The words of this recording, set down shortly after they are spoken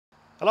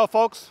Hello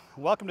folks,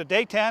 welcome to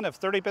day 10 of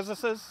 30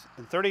 businesses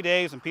in 30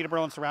 days in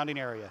Ptbo and surrounding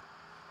area.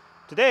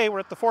 Today we're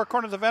at the four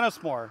corners of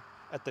Ennismore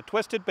at the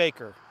Twisted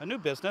Baker, a new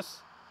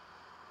business.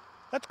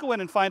 Let's go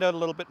in and find out a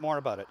little bit more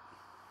about it.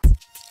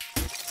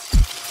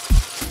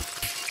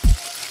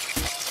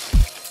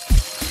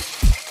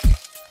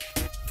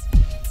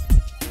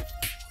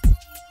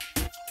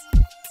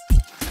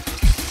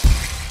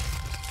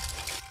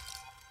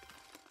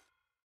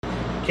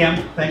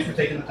 Kim, thanks for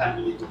taking the time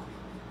to meet with me.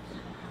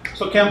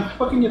 So Kim,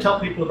 what can you tell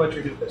people about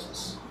your new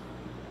business?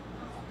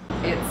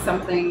 It's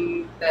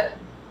something that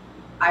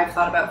I've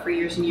thought about for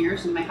years and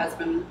years, and my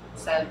husband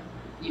said,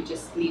 you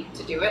just need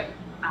to do it.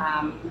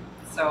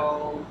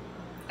 So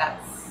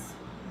that's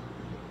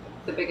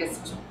the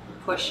biggest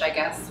push, I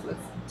guess, was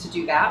to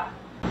do that.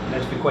 And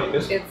it's been quite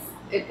busy.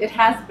 It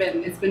has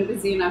been. It's been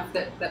busy enough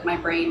that my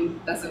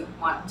brain doesn't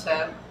want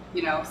to,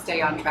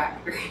 stay on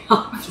track very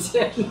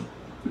often.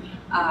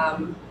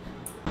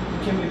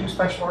 Kim, you do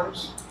special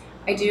orders?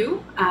 I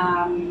do.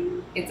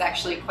 It's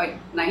actually quite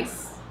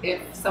nice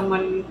if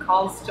someone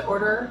calls to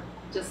order,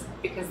 just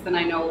because then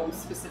I know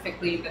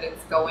specifically that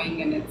it's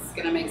going and it's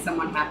going to make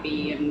someone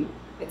happy and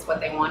it's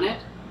what they wanted.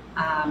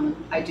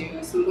 I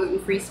do some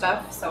gluten-free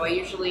stuff, so I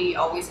usually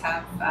always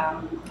have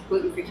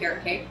gluten-free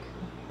carrot cake.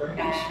 Very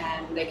nice.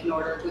 And they can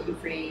order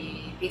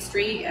gluten-free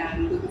pastry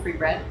and gluten-free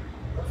bread.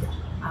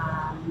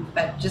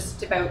 But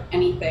just about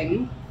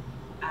anything,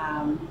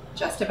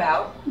 just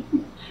about,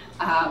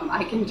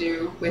 I can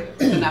do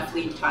with enough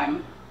lead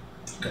time.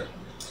 Good.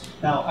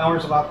 Now,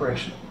 hours of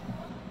operation.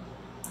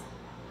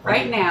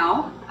 Right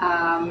now,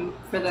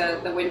 for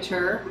the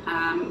winter,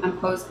 I'm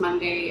closed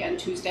Monday and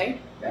Tuesday.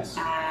 Yes.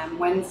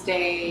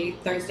 Wednesday,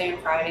 Thursday, and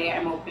Friday,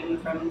 I'm open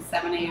from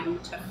 7 a.m.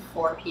 to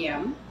 4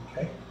 p.m.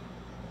 Okay.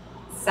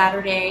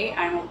 Saturday,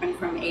 I'm open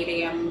from 8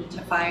 a.m.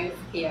 to 5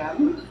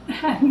 p.m.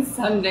 And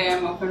Sunday,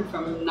 I'm open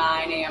from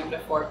 9 a.m. to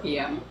 4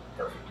 p.m.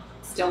 Perfect.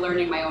 Still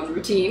learning my own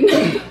routine.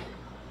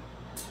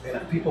 And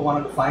if people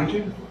wanted to find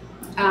you?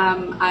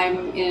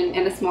 I'm in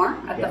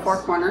Ennismore at Yes. the Four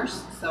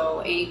Corners,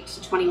 so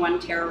 821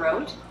 Terra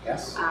Road.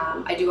 Yes.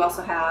 I do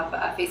also have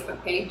a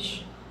Facebook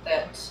page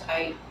that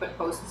I put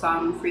posts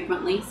on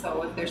frequently,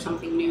 so if there's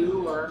something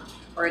new or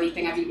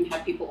anything, I've even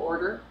had people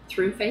order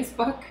through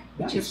Facebook,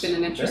 which has been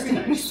an interesting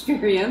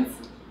experience.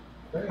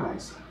 Very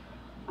nice.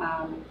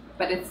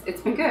 But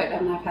it's been good,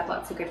 and I've had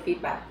lots of good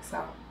feedback.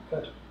 So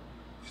Good.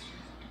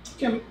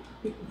 Kim,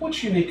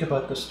 what's unique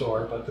about the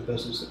store, about the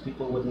business, that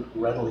people wouldn't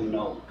readily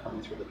know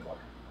coming through the door?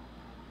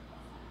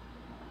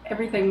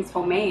 everything's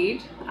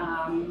homemade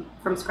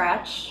from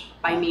scratch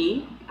by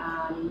me.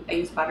 I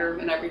use butter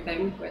and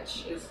everything,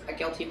 which is a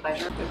guilty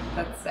pleasure. But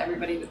that's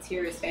everybody that's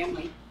here is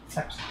family.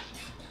 Excellent.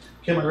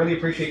 Kim, I really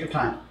appreciate your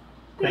time.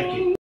 Thank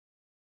you.